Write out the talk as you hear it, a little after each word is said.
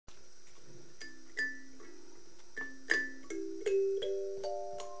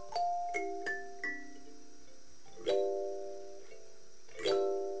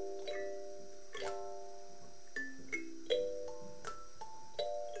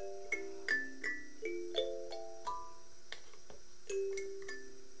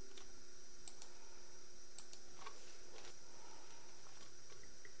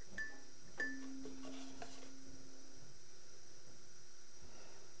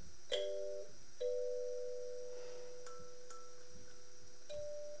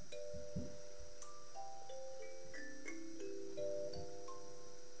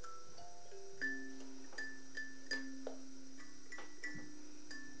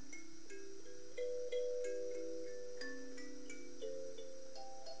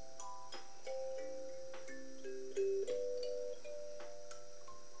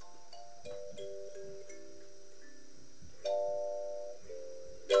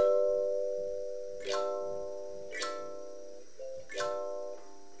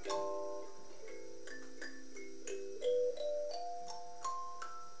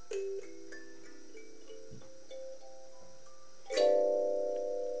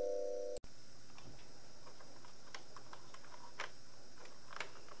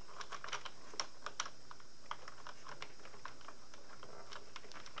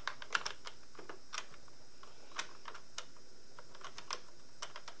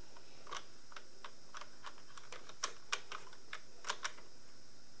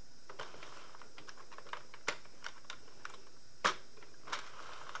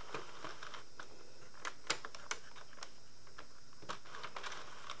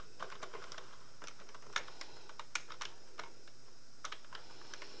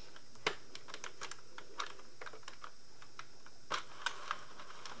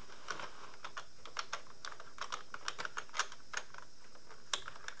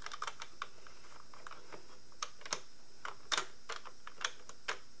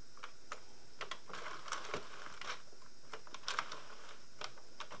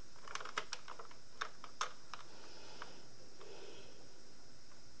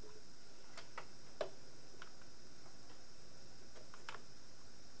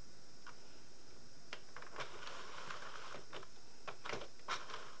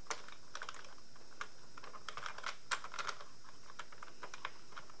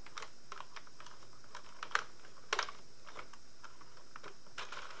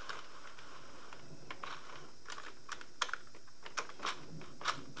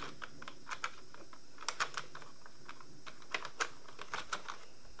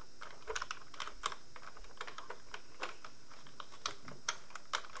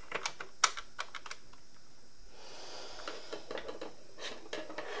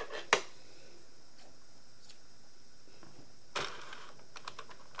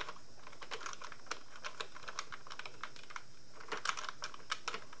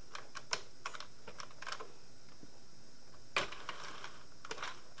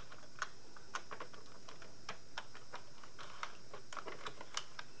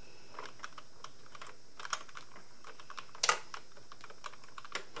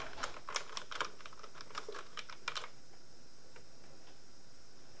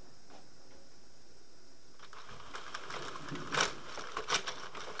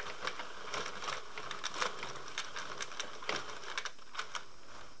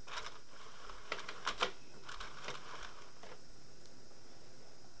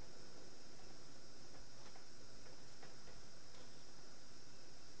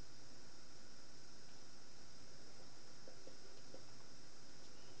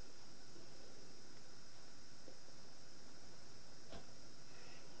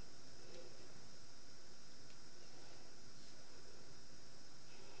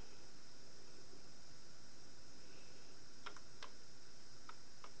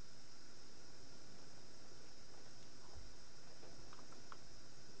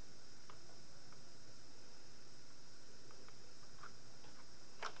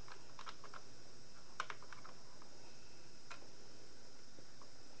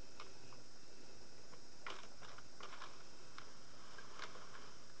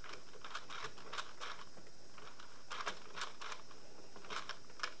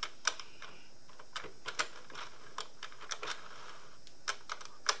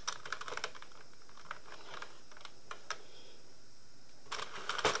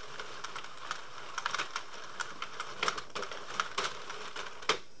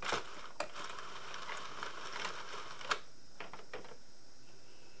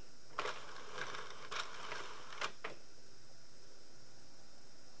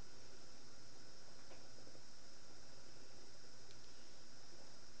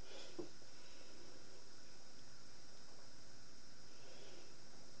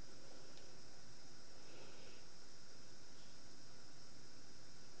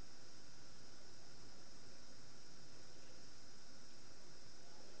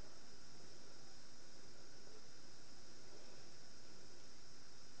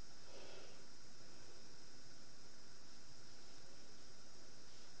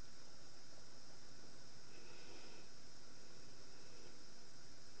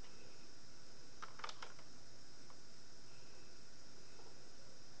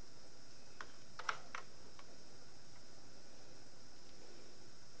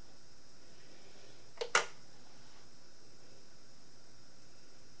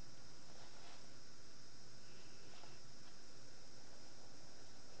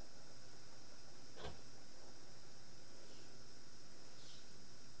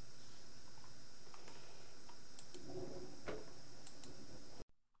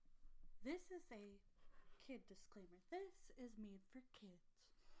a kid disclaimer. This is made for kids.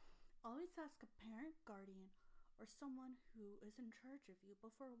 Always ask a parent, guardian, or someone who is in charge of you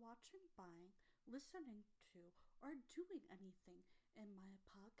before watching, buying, listening to, or doing anything in my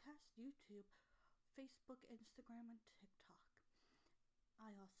podcast, YouTube, Facebook, Instagram, and TikTok.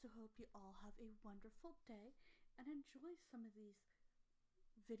 I also hope you all have a wonderful day and enjoy some of these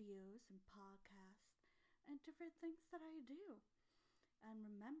videos and podcasts and different things that I do. And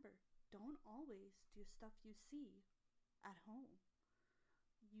remember, don't always do stuff you see at home.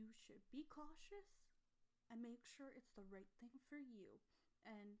 You should be cautious and make sure it's the right thing for you,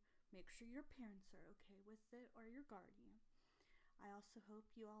 and make sure your parents are okay with it or your guardian. I also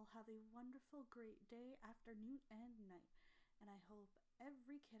hope you all have a wonderful, great day, afternoon, and night. And I hope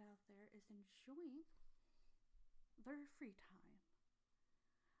every kid out there is enjoying their free time.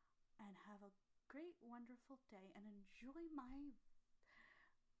 And have a great, wonderful day and enjoy my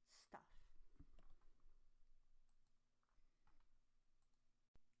stuff.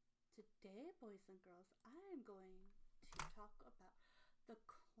 Today, boys and girls, I am going to talk about the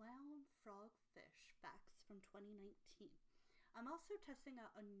clown frogfish facts from 2019. I'm also testing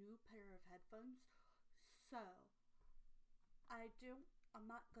out a new pair of headphones, so I'm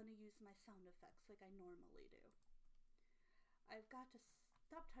not going to use my sound effects like I normally do. I've got to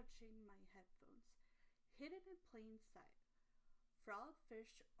stop touching my headphones. Hidden in plain sight,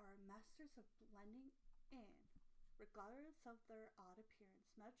 frogfish are masters of blending in, regardless of their odd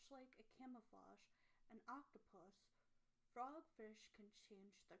appearance. Much like a camouflage, an octopus, frogfish can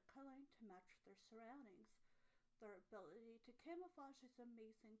change their coloring to match their surroundings. Their ability to camouflage is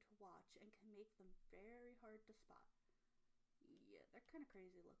amazing to watch and can make them very hard to spot. Yeah, they're kind of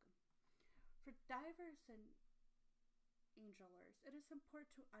crazy looking. For divers and angelers, it is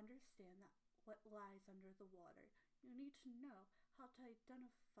important to understand that what lies under the water. You need to know how to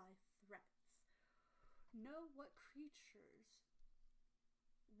identify threats. Know what creatures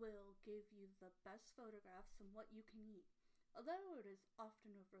will give you the best photographs and what you can eat. Although it is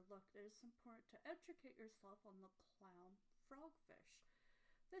often overlooked, it is important to educate yourself on the clown frogfish.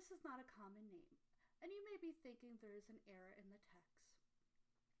 This is not a common name, and you may be thinking there is an error in the text.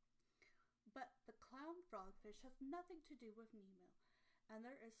 But the clown frogfish has nothing to do with Nemo, and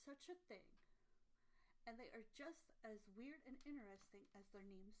there is such a thing. And they are just as weird and interesting as their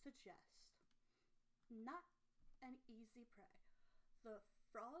names suggest. Not an easy prey. The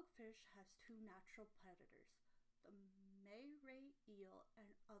frogfish has two natural predators, the Ray eel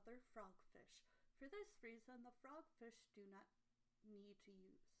and other frogfish. For this reason, the frogfish do not need to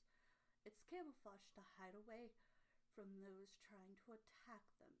use its camouflage to hide away from those trying to attack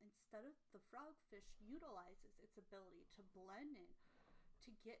them. Instead, the frogfish utilizes its ability to blend in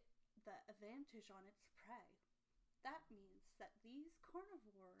to get the advantage on its prey. That means that these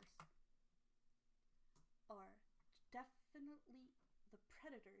carnivores are definitely the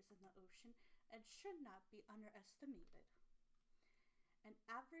predators in the ocean and should not be underestimated. An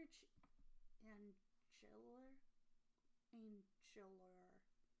average angler,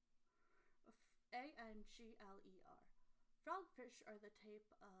 A-N-G-L-E-R. Frogfish are the type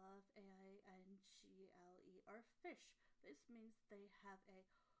of A-N-G-L-E-R fish. This means they have a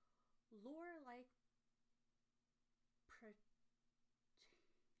lure-like protrusions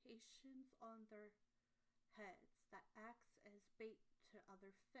on their heads that acts as bait to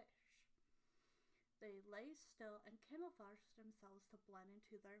other fish. They lay still and camouflage themselves to blend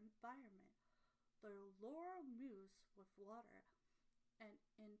into their environment. Their lure moves with water and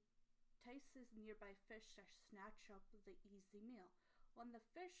entices nearby fish to snatch up the easy meal. When the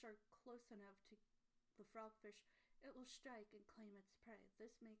fish are close enough to the frogfish, it will strike and claim its prey.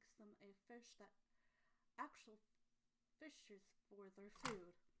 This makes them a fish that actual fishes for their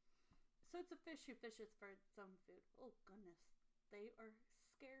food. So it's a fish who fishes for its own food. Oh goodness, they are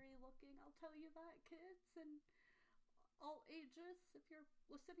scary looking, I'll tell you that, kids and all ages, if you're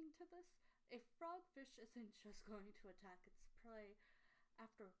listening to this. A frogfish isn't just going to attack its prey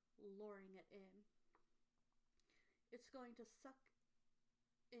after luring it in. It's going to suck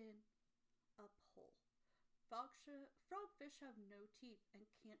in up whole. Frogfish have no teeth and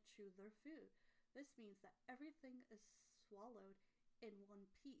can't chew their food. This means that everything is swallowed in one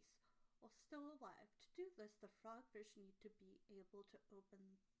piece while still alive. To do this, the frogfish need to be able to open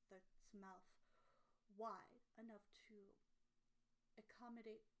its mouth wide enough to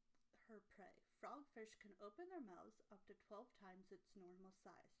accommodate her prey. Frogfish can open their mouths up to 12 times its normal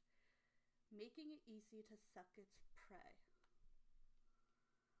size, making it easy to suck its prey.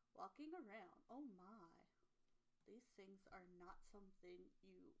 Walking around, oh my, these things are not something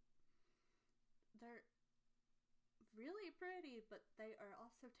they're really pretty, but they are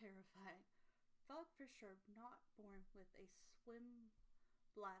also terrifying. Frogfish are not born with a swim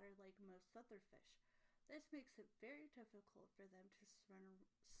bladder like most other fish. This makes it very difficult for them to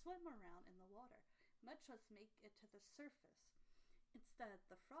swim around in the water, much less make it to the surface. Instead,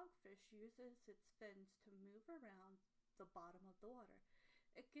 the frogfish uses its fins to move around the bottom of the water.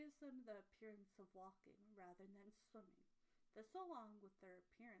 It gives them the appearance of walking rather than swimming. This, along with their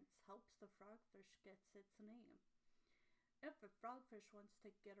appearance, helps the frogfish get its name. If a frogfish wants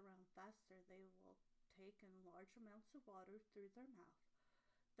to get around faster, they will take in large amounts of water through their mouth.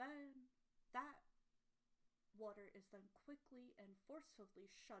 Then, that water is then quickly and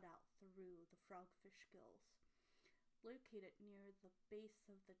forcibly shut out through the frogfish gills, located near the base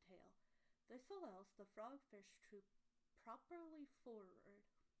of the tail. This allows the frogfish to properly forward,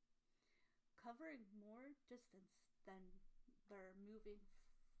 covering more distance than they're moving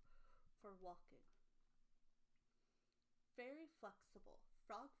for walking. Very flexible.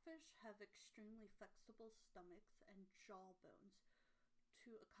 Frogfish have extremely flexible stomachs and jaw bones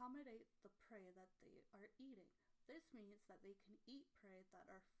to accommodate the prey that they are eating. This means that they can eat prey that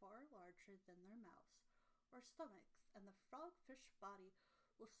are far larger than their mouths or stomachs, and the frogfish body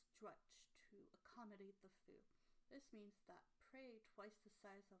will stretch to accommodate the food. This means that prey twice the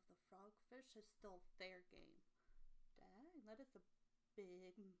size of the frogfish is still fair game. Dang, that is a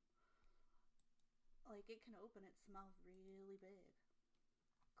big, like it can open its mouth really big.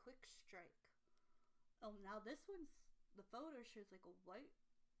 Quick strike. Oh, now this one's, the photo shows like a white,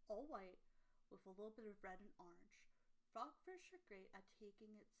 all white, with a little bit of red and orange. Frogfish are great at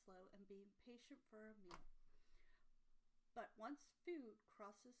taking it slow and being patient for a meal. But once food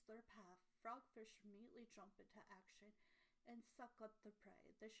crosses their path, frogfish immediately jump into action and suck up the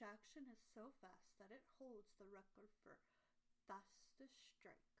prey. This action is so fast that it holds the record for fastest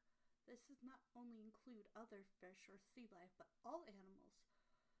strike. This does not only include other fish or sea life, but all animals.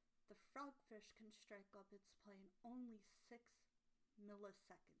 The frogfish can strike up its prey in only 6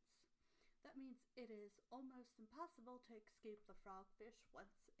 milliseconds. That means it is almost impossible to escape the frogfish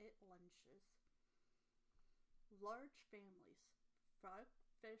once it lunges. Large families.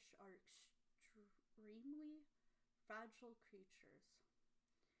 Frogfish are extremely fragile creatures.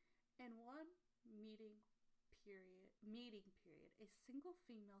 In one mating period, a single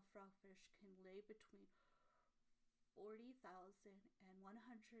female frogfish can lay between 40,000 and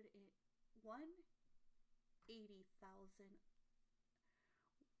 180,000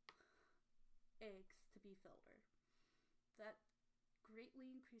 eggs to be filled. That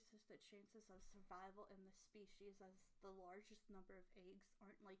greatly increases the chances of survival in the species, as the largest number of eggs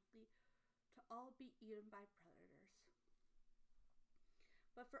aren't likely to all be eaten by predators.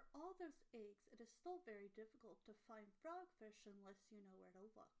 But for all those eggs, it is still very difficult to find frogfish unless you know where to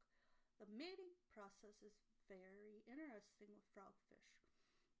look. The mating process is very interesting with frogfish.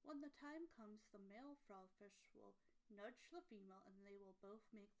 When the time comes, the male frogfish will nudge the female and they will both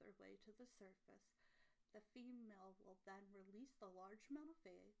make their way to the surface. The female will then release the large amount of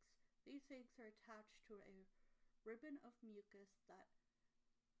eggs. These eggs are attached to a ribbon of mucus that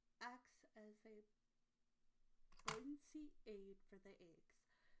acts as a buoyancy aid for the eggs.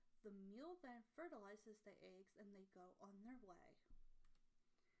 The male then fertilizes the eggs and they go on their way.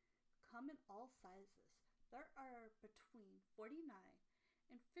 Come in all sizes. There are between 49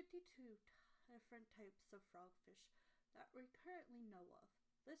 and 52 different types of frogfish that we currently know of.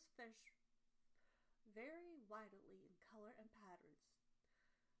 This fish vary widely in color and patterns.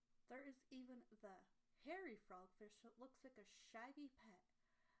 There is even the hairy frogfish that looks like a shaggy pet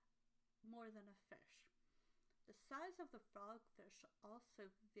more than a fish. The size of the frogfish also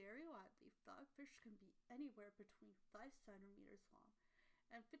vary widely. Frogfish can be anywhere between 5 centimeters long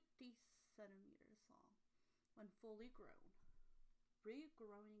and 50 centimeters long when fully grown.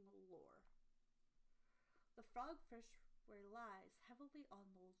 Regrowing lure. The frogfish relies heavily on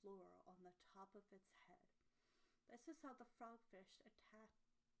the lure on the top of its head. This is how the frogfish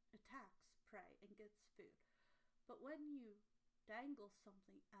attacks prey and gets food. But when you dangle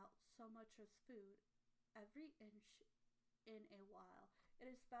something out so much as food, every inch in a while, it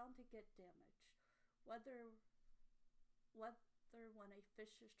is bound to get damaged. Whether when a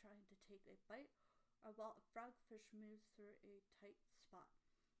fish is trying to take a bite or while a frogfish moves through a tight spot.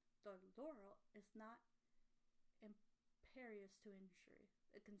 The lure is not impervious to injury.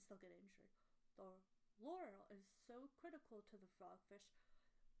 It can still get injured. The lure is so critical to the frogfish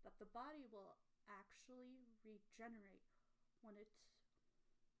that the body will actually regenerate when it's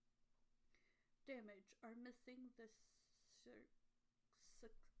damaged or missing the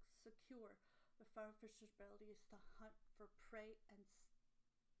secure. The frogfish's ability is to hunt for prey and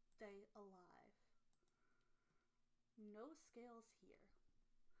stay alive. No scales here.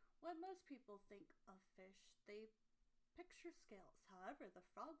 When most people think of fish, they picture scales. However, the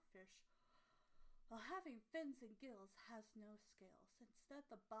frogfish, while having fins and gills, has no scales. Instead,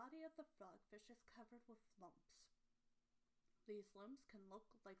 the body of the frogfish is covered with lumps. These lumps can look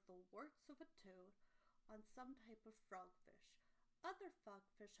like the warts of a toad on some type of frogfish. Other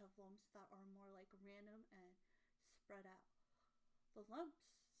frogfish have lumps that are more like random and spread out. The lumps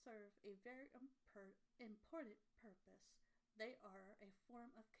serve a very important purpose. They are a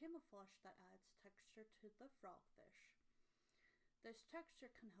form of camouflage that adds texture to the frogfish. This texture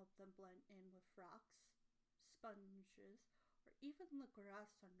can help them blend in with rocks, sponges, or even the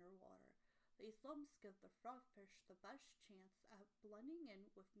grass underwater. These lumps give the frogfish the best chance at blending in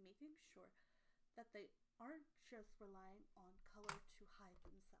with making sure that they aren't just relying on color to hide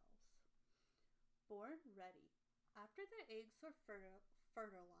themselves. Born ready. After the eggs are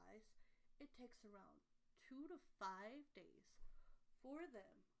fertilized, it takes around 2 to 5 days for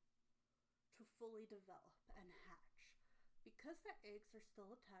them to fully develop and hatch. Because the eggs are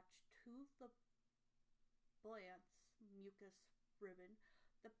still attached to the buoyant's mucus ribbon,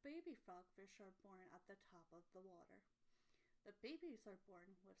 the baby frogfish are born at the top of the water. The babies are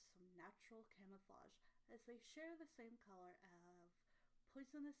born with some natural camouflage as they share the same color of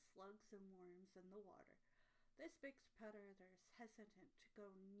poisonous slugs and worms in the water. This makes predators hesitant to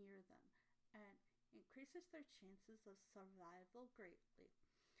go near them and increases their chances of survival greatly.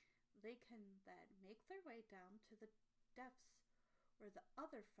 They can then make their way down to the depths where the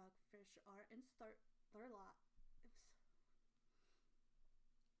other frogfish are and start their lives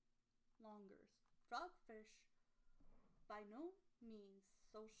longer. Frogfish, by no means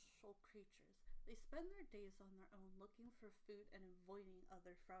social creatures. They spend their days on their own looking for food and avoiding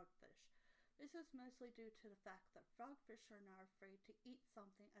other frogfish. This is mostly due to the fact that frogfish are not afraid to eat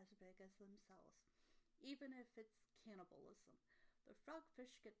something as big as themselves, even if it's cannibalism. The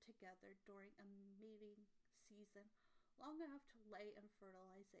frogfish get together during a mating season long enough to lay and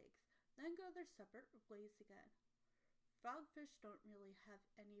fertilize eggs, then go their separate ways again. Frogfish don't really have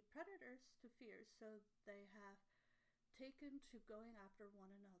any predators to fear, so they have taken to going after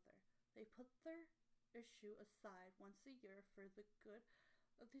one another. They put their issue aside once a year for the good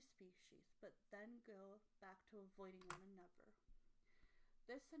of the species, but then go back to avoiding one another.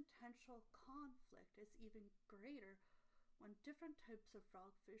 This intentional conflict is even greater when different types of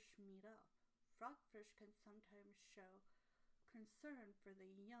frogfish meet up. Frogfish can sometimes show concern for the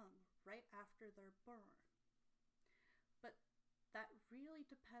young right after they're born. But that really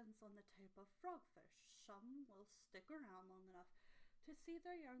depends on the type of frogfish. Some will stick around long enough to see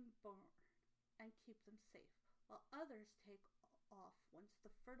their young born and keep them safe, while others take off once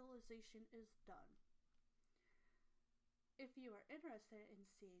the fertilization is done. If you are interested in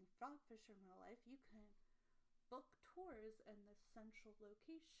seeing frogfish in real life, you can book tours in the central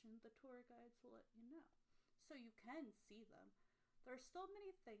location. The tour guides will let you know, so you can see them. There are still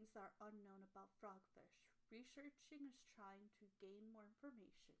many things that are unknown about frogfish. Researching is trying to gain more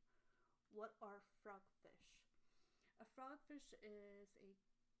information. What are frogfish? A frogfish is a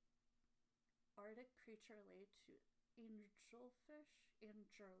Arctic creature related to angelfish.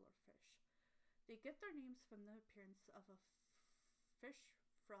 They get their names from the appearance of a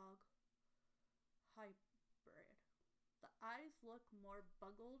fish-frog hybrid. The eyes look more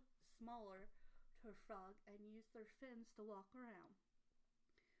buggled, smaller to a frog, and use their fins to walk around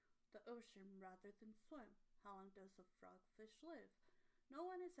the ocean rather than swim. How long does a frogfish live? No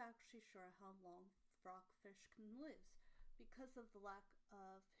one is actually sure how long frogfish can live because of the lack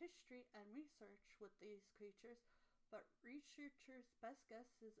of history and research with these creatures, but researchers' best guess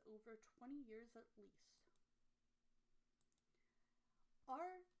is over 20 years at least.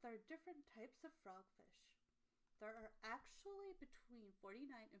 Are there different types of frogfish? There are actually between 49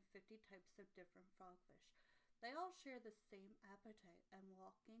 and 50 types of different frogfish. They all share the same appetite and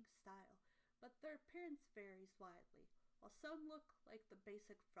walking style, but their appearance varies widely. While some look like the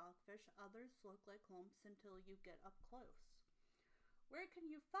basic frogfish, others look like lumps until you get up close. Where can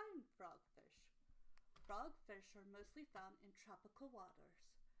you find frogfish? Frogfish are mostly found in tropical waters,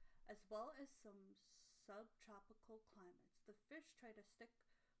 as well as some subtropical climates. The fish try to stick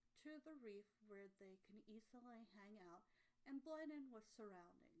to the reef where they can easily hang out and blend in with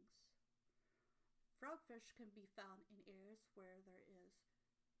surroundings. Frogfish can be found in areas where there is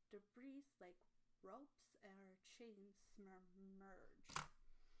debris like ropes or chains submerged.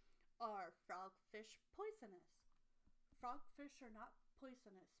 Are frogfish poisonous? Frogfish are not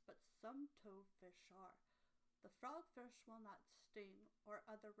poisonous, but some toadfish are. The frogfish will not sting or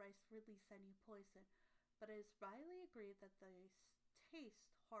otherwise release any poison, but it is widely agreed that they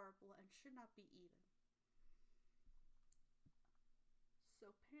taste horrible and should not be eaten. So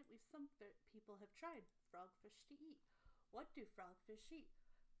apparently some people have tried frogfish to eat. What do frogfish eat?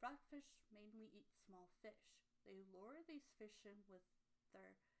 Frogfish mainly eat small fish. They lure these fish in with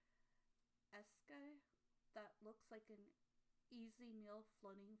their escae that looks like an easy meal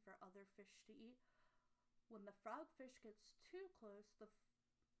floating for other fish to eat. When the frogfish gets too close,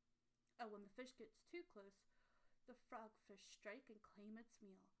 when the fish gets too close, the frogfish strike and claim its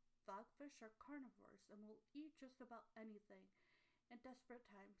meal. Frogfish are carnivores and will eat just about anything in desperate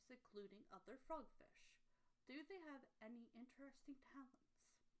times, including other frogfish. Do they have any interesting talents?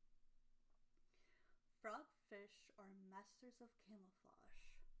 Frogfish are masters of camouflage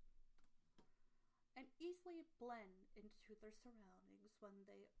and easily blend into their surroundings when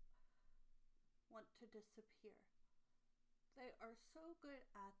they want to disappear. They are so good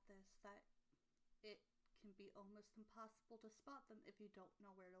at this that it can be almost impossible to spot them if you don't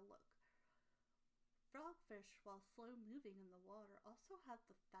know where to look. Frogfish, while slow moving in the water, also have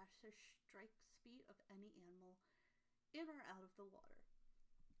the fastest strike speed of any animal in or out of the water.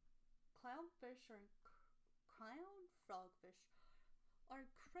 Clown frogfish are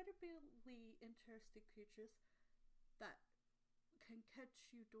incredibly interesting creatures that can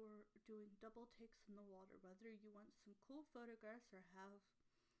catch you doing double takes in the water, whether you want some cool photographs or have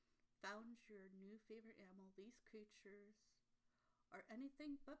found your new favorite animal. These creatures are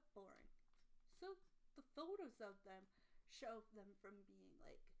anything but boring. So the photos of them show them from being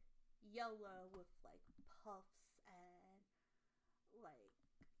like yellow with like puffs and like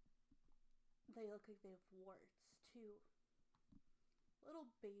they look like they have warts too.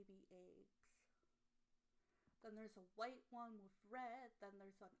 Little baby eggs. Then there's a white one with red. Then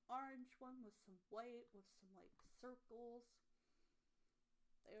there's an orange one with some white with some like circles.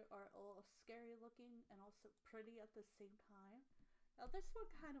 They are a little scary looking and also pretty at the same time. Now this one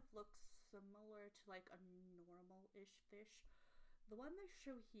kind of looks similar to like a normal-ish fish. The one they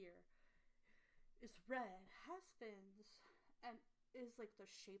show here is red, has fins, and is like the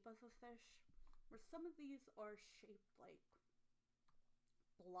shape of a fish. Where some of these are shaped like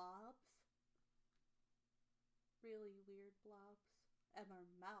blobs. Really weird blobs. And our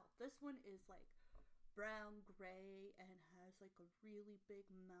mouth. This one is like brown gray and has like a really big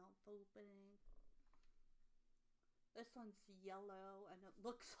mouth opening. This one's yellow and it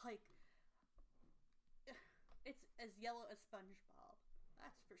looks like it's as yellow as SpongeBob.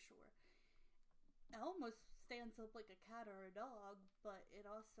 That's for sure. It almost stands up like a cat or a dog, but it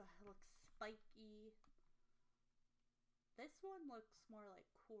also looks spiky. This one looks more like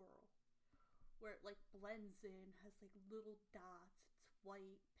coral, where it like blends in, has like little dots. It's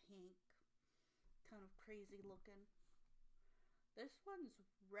white, pink, kind of crazy looking. This one's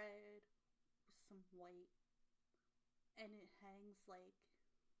red with some white, and it hangs like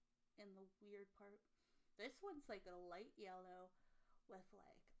in the weird part. This one's like a light yellow with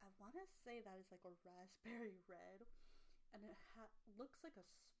like, I want to say that is like a raspberry red, and it looks like a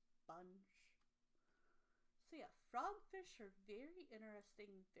sponge. So yeah, frogfish are very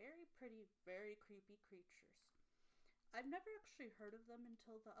interesting, very pretty, very creepy creatures. I've never actually heard of them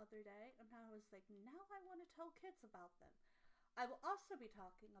until the other day, and I was like, now I want to tell kids about them. I will also be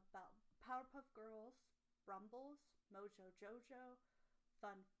talking about Powerpuff Girls, Rumbles, Mojo Jojo,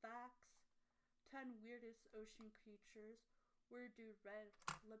 fun facts, 10 weirdest ocean creatures, where do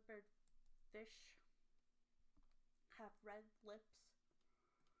red-lippered fish have red lips?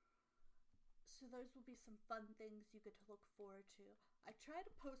 So those will be some fun things you get to look forward to. I try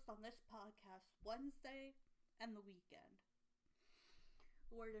to post on this podcast Wednesday and the weekend.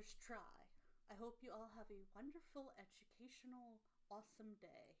 The word is try. I hope you all have a wonderful, educational, awesome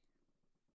day.